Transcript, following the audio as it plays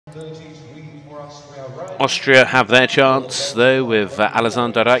Austria have their chance, though, with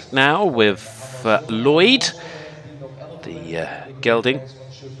Alessandra Reich now, with Loyd, the gelding.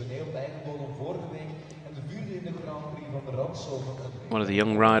 One of the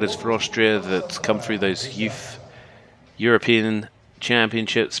young riders for Austria that's come through those youth European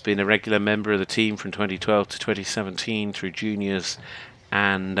Championships, been a regular member of the team from 2012 to 2017 through juniors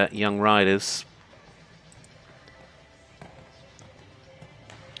and young riders.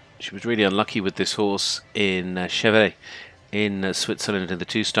 She was really unlucky with this horse in Chevrolet in Switzerland in the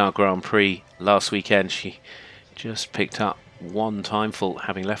 2-star Grand Prix last weekend. She just picked up one time fault,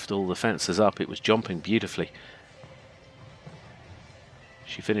 having left all the fences up. It was jumping beautifully.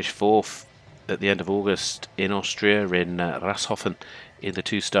 She finished 4th at the end of August in Austria in Rasshofen in the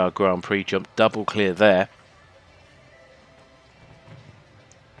 2-star Grand Prix, jumped double clear there.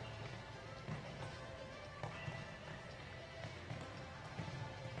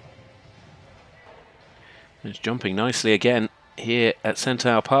 It's jumping nicely again here at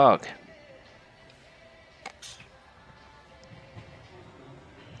Centaur Park.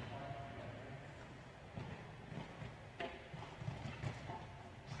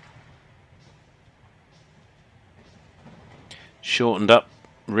 Shortened up,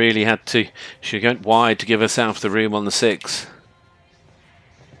 really had to. She went wide to give herself the room on the 6.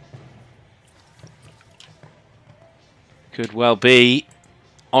 Could well be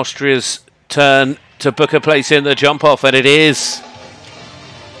Austria's turn to book a place in the jump off, and it is.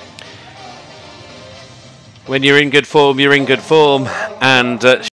 When you're in good form, you're in good form, and